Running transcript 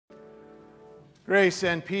Grace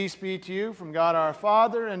and peace be to you from God our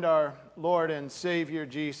Father and our Lord and Savior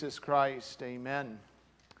Jesus Christ. Amen.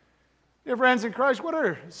 Dear friends in Christ, what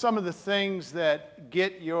are some of the things that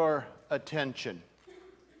get your attention?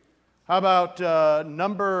 How about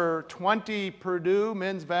number 20 Purdue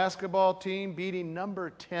men's basketball team beating number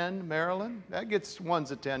 10 Maryland? That gets one's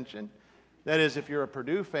attention. That is, if you're a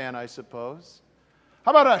Purdue fan, I suppose.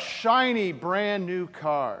 How about a shiny brand new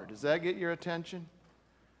car? Does that get your attention?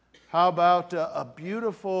 How about a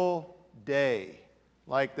beautiful day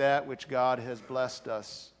like that which God has blessed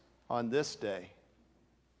us on this day?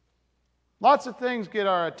 Lots of things get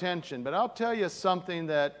our attention, but I'll tell you something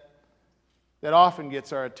that often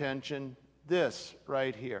gets our attention. This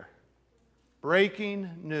right here. Breaking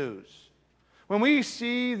news. When we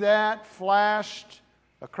see that flashed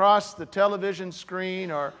across the television screen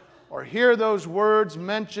or hear those words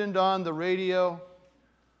mentioned on the radio,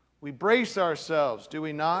 we brace ourselves, do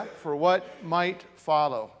we not, for what might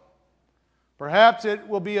follow. Perhaps it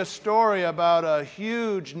will be a story about a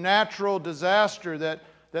huge natural disaster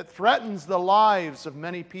that threatens the lives of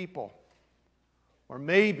many people. Or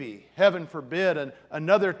maybe, heaven forbid,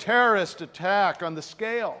 another terrorist attack on the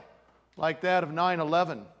scale like that of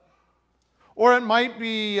 9/11. Or it might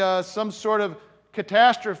be some sort of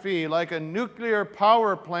catastrophe like a nuclear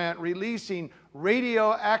power plant releasing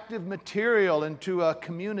radioactive material into a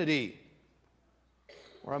community,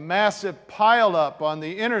 or a massive pileup on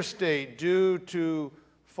the interstate due to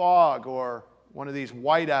fog or one of these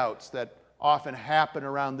whiteouts that often happen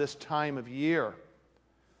around this time of year.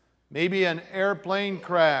 Maybe an airplane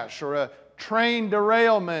crash or a train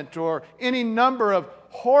derailment or any number of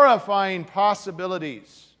horrifying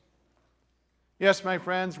possibilities. Yes, my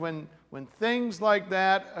friends, when things like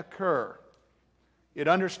that occur, it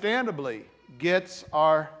understandably gets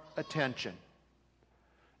our attention.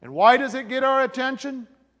 And why does it get our attention?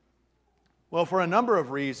 Well, for a number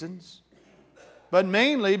of reasons, but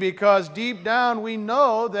mainly because deep down we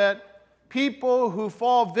know that people who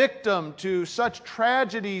fall victim to such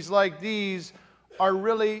tragedies like these are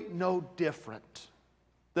really no different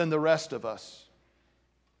than the rest of us.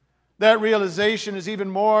 That realization is even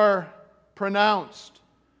more pronounced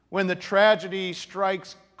when the tragedy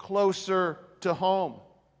strikes closer to home.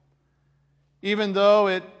 Even though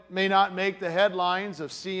it may not make the headlines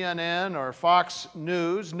of CNN or Fox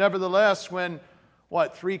News, nevertheless, when,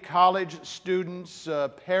 3 college students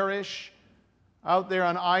perish out there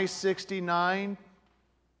on I-69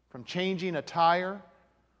 from changing a tire,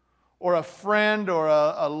 or a friend or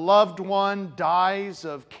a loved one dies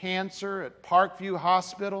of cancer at Parkview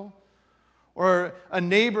Hospital, or a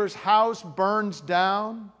neighbor's house burns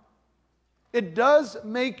down, it does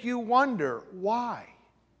make you wonder, why?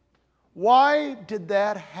 Why did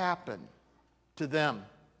that happen to them?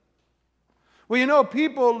 Well, you know,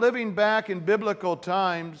 people living back in biblical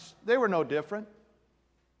times, they were no different.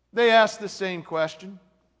 They asked the same question.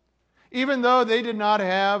 Even though they did not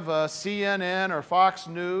have CNN or Fox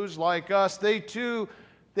News like us, they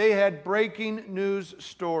had breaking news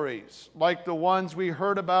stories like the ones we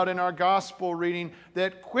heard about in our gospel reading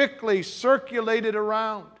that quickly circulated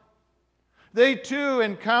around. They too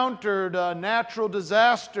encountered natural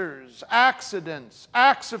disasters, accidents,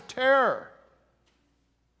 acts of terror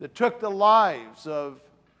that took the lives of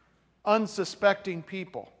unsuspecting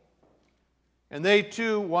people. And they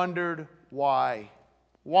too wondered why.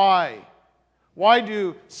 Why? Why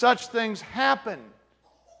do such things happen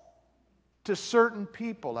to certain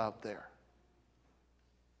people out there?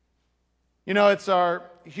 You know, it's our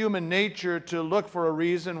human nature to look for a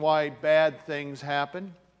reason why bad things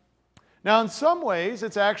happen. Now, in some ways,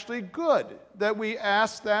 it's actually good that we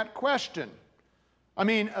ask that question. I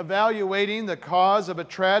mean, evaluating the cause of a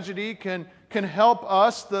tragedy can help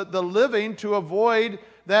us, the living, to avoid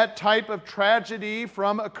that type of tragedy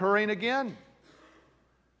from occurring again.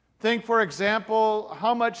 Think, for example,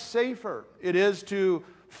 how much safer it is to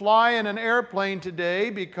fly in an airplane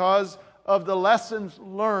today because of the lessons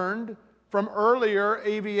learned from earlier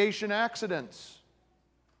aviation accidents.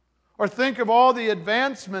 Or think of all the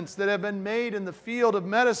advancements that have been made in the field of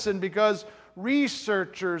medicine because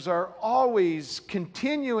researchers are always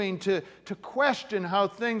continuing to question how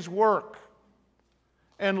things work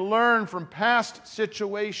and learn from past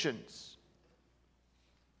situations.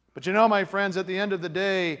 But you know, my friends, at the end of the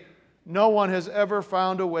day, no one has ever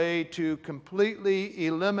found a way to completely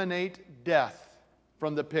eliminate death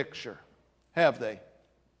from the picture, have they?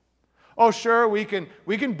 Oh, sure, we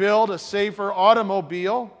can build a safer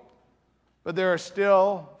automobile, but there are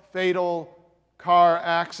still fatal car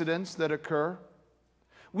accidents that occur.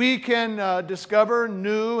 We can discover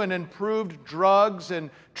new and improved drugs and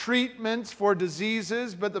treatments for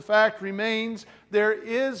diseases, but the fact remains there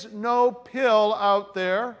is no pill out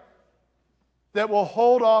there that will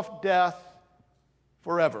hold off death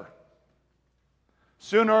forever.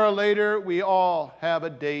 Sooner or later, we all have a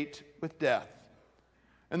date with death.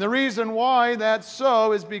 And the reason why that's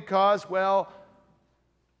so is because, well,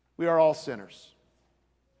 we are all sinners.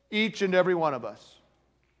 Each and every one of us.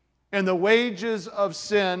 And the wages of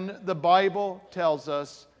sin, the Bible tells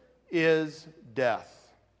us, is death.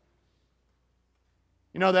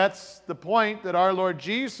 You know, that's the point that our Lord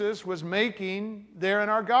Jesus was making there in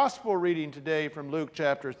our gospel reading today from Luke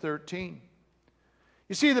chapter 13.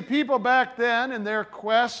 You see, the people back then, in their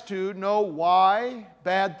quest to know why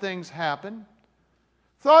bad things happen,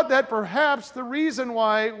 thought that perhaps the reason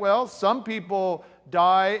why, well, some people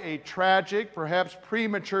die a tragic, perhaps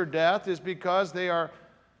premature death is because they are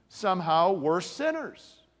somehow worse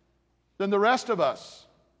sinners than the rest of us.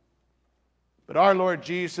 But our Lord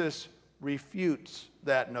Jesus refutes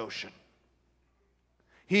that notion.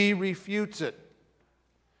 He refutes it.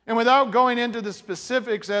 And without going into the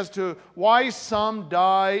specifics as to why some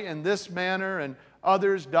die in this manner and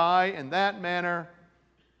others die in that manner,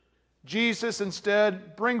 Jesus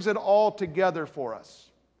instead brings it all together for us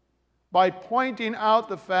by pointing out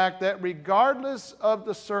the fact that regardless of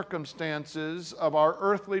the circumstances of our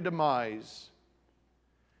earthly demise,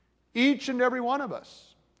 each and every one of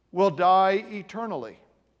us will die eternally.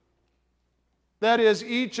 That is,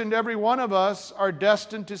 each and every one of us are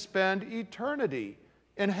destined to spend eternity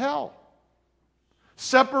in hell,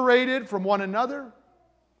 separated from one another,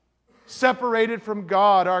 separated from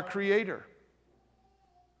God, our Creator,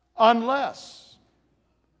 unless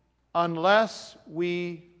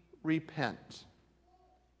we repent.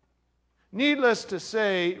 Needless to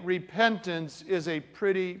say, repentance is a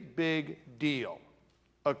pretty big deal,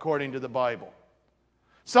 according to the Bible.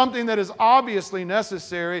 Something that is obviously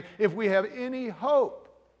necessary if we have any hope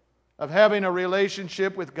of having a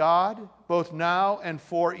relationship with God, both now and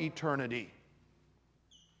for eternity.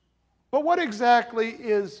 But what exactly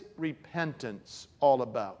is repentance all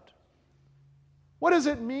about? What does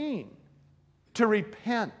it mean to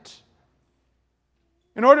repent?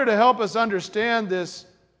 In order to help us understand this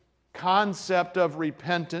concept of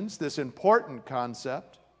repentance, this important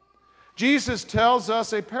concept, Jesus tells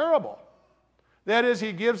us a parable. That is,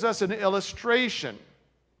 he gives us an illustration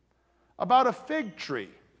about a fig tree.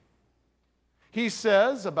 He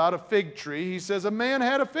says about a fig tree, he says, a man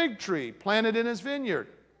had a fig tree planted in his vineyard,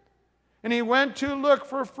 and he went to look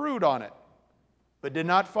for fruit on it, but did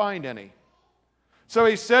not find any. So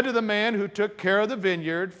he said to the man who took care of the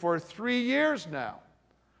vineyard, for 3 years now,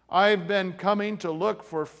 I've been coming to look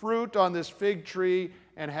for fruit on this fig tree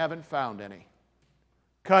and haven't found any.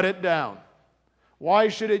 Cut it down. Why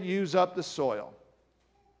should it use up the soil?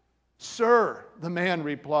 Sir, the man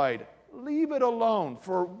replied, leave it alone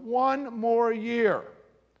for 1 more year,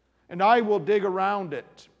 and I will dig around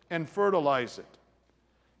it and fertilize it.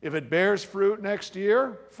 If it bears fruit next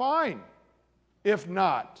year, fine. If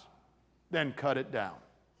not, then cut it down.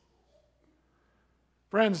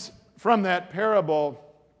 Friends, from that parable,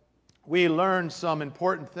 we learn some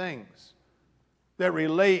important things that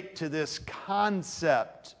relate to this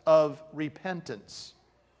concept of repentance.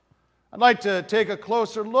 I'd like to take a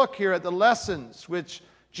closer look here at the lessons which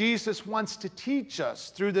Jesus wants to teach us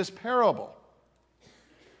through this parable.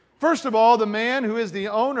 First of all, the man who is the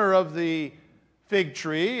owner of the fig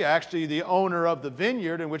tree, actually the owner of the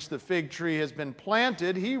vineyard in which the fig tree has been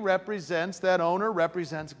planted, that owner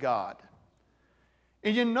represents God.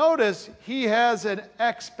 And you notice he has an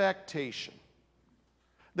expectation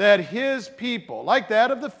that his people, like that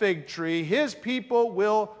of the fig tree, his people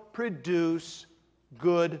will produce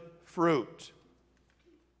good fruit.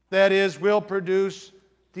 That is, will produce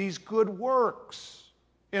these good works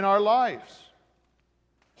in our lives.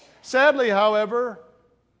 Sadly, however,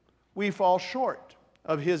 we fall short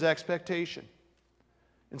of his expectation.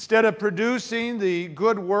 Instead of producing the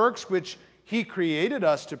good works which he created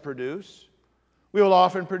us to produce, we will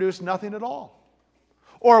often produce nothing at all.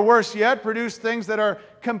 Or worse yet, produce things that are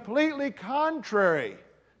completely contrary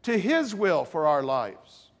to his will for our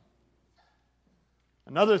lives.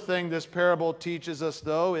 Another thing this parable teaches us,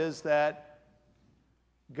 though, is that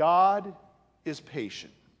God is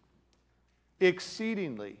patient,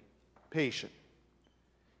 exceedingly patient.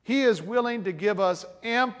 He is willing to give us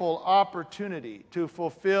ample opportunity to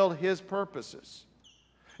fulfill his purposes.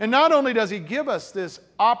 And not only does he give us this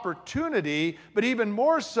opportunity, but even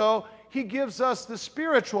more so, he gives us the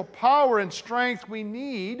spiritual power and strength we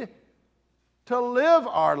need to live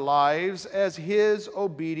our lives as his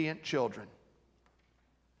obedient children.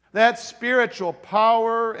 That spiritual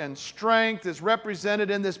power and strength is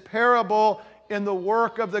represented in this parable in the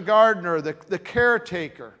work of the gardener, the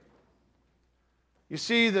caretaker. You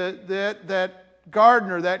see, that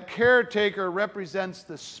gardener, that caretaker represents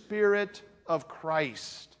the Spirit of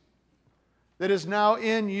Christ that is now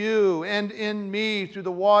in you and in me through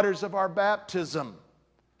the waters of our baptism.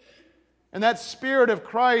 And that Spirit of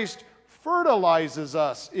Christ fertilizes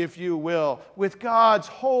us, if you will, with God's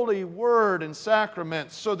holy word and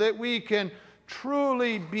sacraments so that we can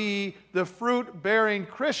truly be the fruit-bearing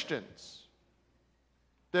Christians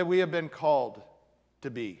that we have been called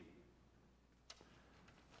to be.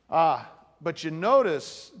 But you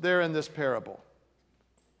notice there in this parable,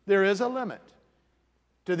 there is a limit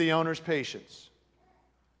to the owner's patience.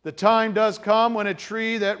 The time does come when a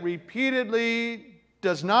tree that repeatedly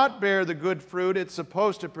does not bear the good fruit it's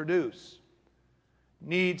supposed to produce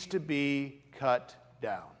needs to be cut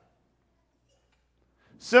down.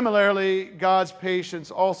 Similarly, God's patience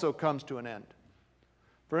also comes to an end.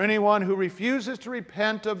 For anyone who refuses to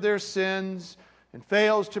repent of their sins and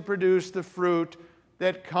fails to produce the fruit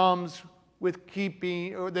that comes with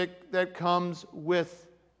keeping, or that comes with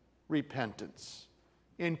repentance,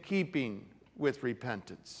 in keeping with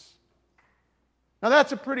repentance. Now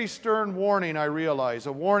that's a pretty stern warning, I realize,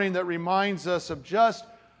 a warning that reminds us of just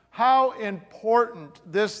how important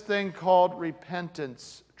this thing called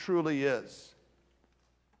repentance truly is.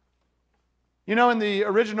 You know, in the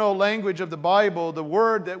original language of the Bible, the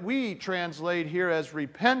word that we translate here as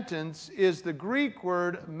repentance is the Greek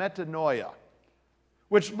word metanoia,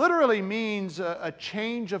 which literally means a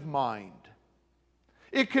change of mind.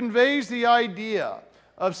 It conveys the idea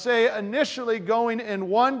of, say, initially going in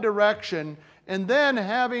one direction and then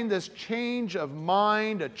having this change of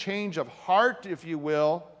mind, a change of heart, if you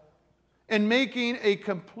will, and making a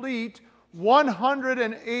complete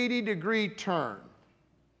 180-degree turn,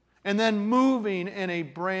 and then moving in a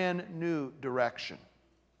brand new direction.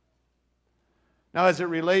 Now, as it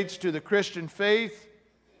relates to the Christian faith,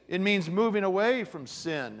 it means moving away from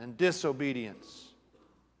sin and disobedience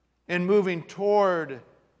and moving toward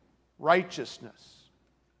righteousness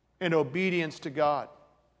and obedience to God.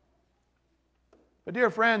 But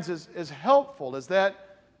dear friends, as helpful as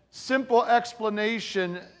that simple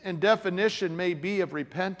explanation and definition may be of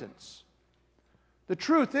repentance, the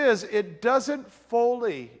truth is it doesn't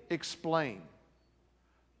fully explain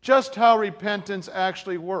just how repentance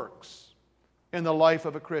actually works in the life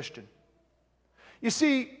of a Christian. You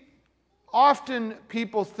see, often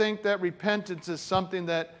people think that repentance is something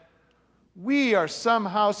that we are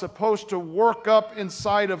somehow supposed to work up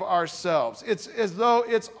inside of ourselves. It's as though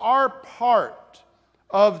it's our part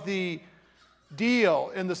of the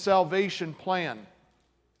deal in the salvation plan.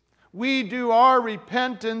 We do our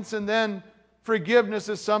repentance, and then forgiveness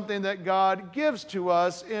is something that God gives to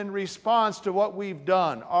us in response to what we've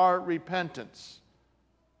done, our repentance.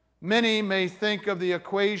 Many may think of the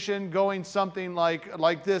equation going something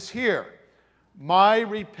like this here. My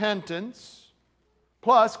repentance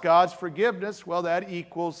plus God's forgiveness, well, that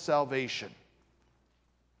equals salvation.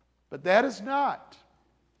 But that is not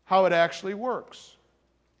how it actually works.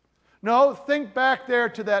 No, think back there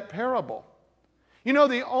to that parable. You know,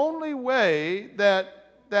 the only way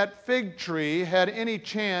that fig tree had any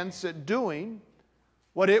chance at doing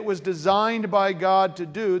what it was designed by God to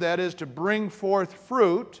do, that is, to bring forth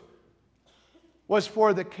fruit, was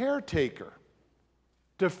for the caretaker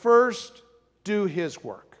to first do his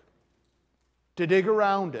work, to dig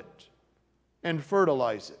around it and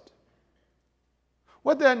fertilize it.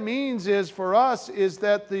 What that means is for us is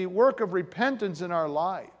that the work of repentance in our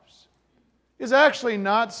lives is actually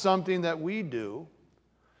not something that we do,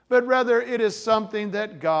 but rather it is something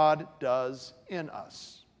that God does in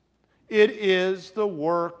us. It is the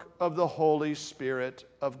work of the Holy Spirit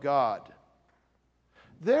of God.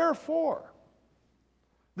 Therefore,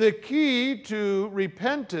 the key to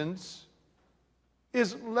repentance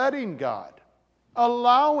is letting God,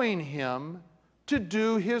 allowing Him to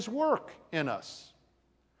do His work in us.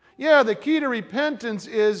 Yeah, the key to repentance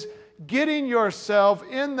is getting yourself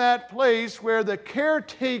in that place where the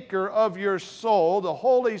caretaker of your soul, the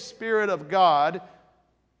Holy Spirit of God,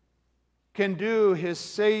 can do His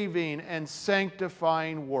saving and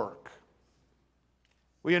sanctifying work.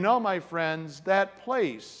 Well, you know, my friends, that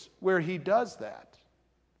place where He does that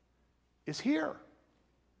is here.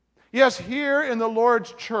 Yes, here in the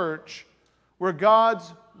Lord's church, where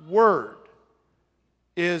God's Word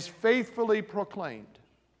is faithfully proclaimed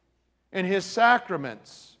and His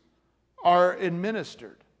sacraments are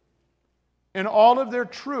administered in all of their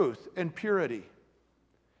truth and purity.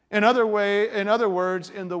 In other words,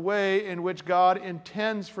 in the way in which God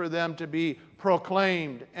intends for them to be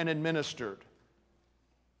proclaimed and administered.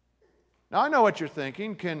 Now, I know what you're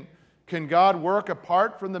thinking. Can God work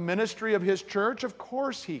apart from the ministry of His church? Of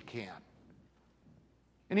course He can.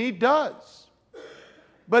 And He does.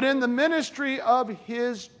 But in the ministry of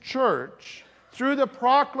His church, through the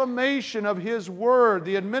proclamation of His Word,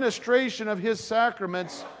 the administration of His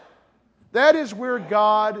sacraments, that is where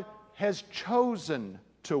God has chosen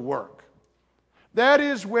to work. That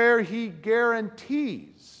is where He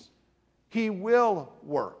guarantees He will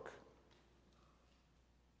work.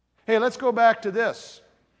 Hey, let's go back to this.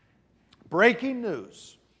 Breaking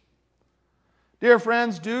news. Dear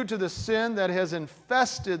friends, due to the sin that has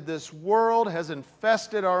infested this world, has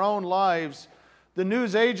infested our own lives, the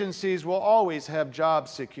news agencies will always have job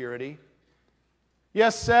security.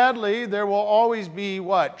 Yes, sadly, there will always be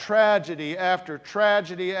what? Tragedy after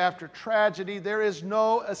tragedy after tragedy. There is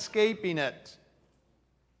no escaping it.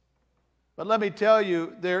 But let me tell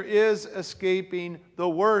you, there is escaping the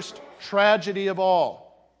worst tragedy of all.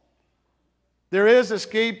 There is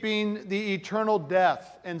escaping the eternal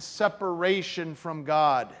death and separation from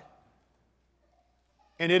God.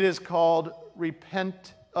 And it is called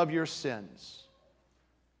repent of your sins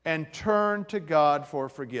and turn to God for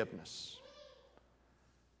forgiveness.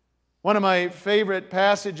 One of my favorite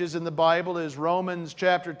passages in the Bible is Romans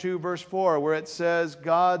chapter 2, verse 4, where it says,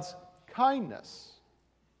 God's kindness,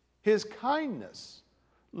 His kindness,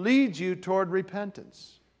 leads you toward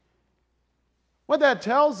repentance. What that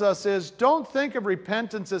tells us is, don't think of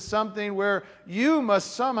repentance as something where you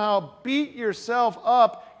must somehow beat yourself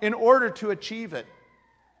up in order to achieve it.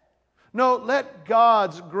 No, let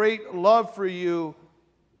God's great love for you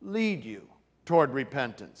lead you toward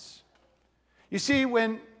repentance. You see,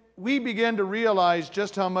 when we begin to realize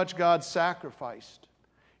just how much God sacrificed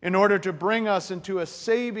in order to bring us into a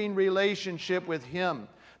saving relationship with Him,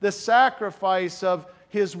 the sacrifice of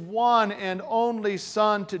His one and only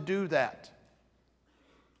Son to do that,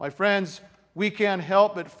 my friends, we can't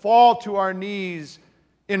help but fall to our knees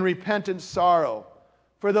in repentant sorrow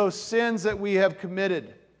for those sins that we have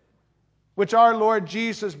committed, which our Lord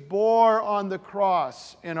Jesus bore on the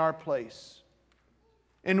cross in our place.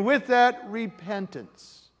 And with that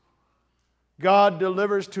repentance, God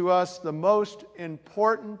delivers to us the most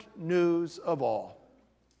important news of all,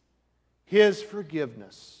 His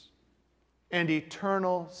forgiveness and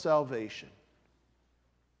eternal salvation,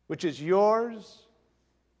 which is yours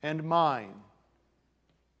and mine,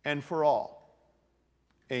 and for all.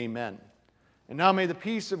 Amen. And now may the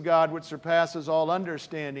peace of God, which surpasses all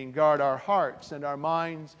understanding, guard our hearts and our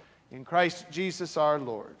minds in Christ Jesus our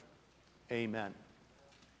Lord. Amen.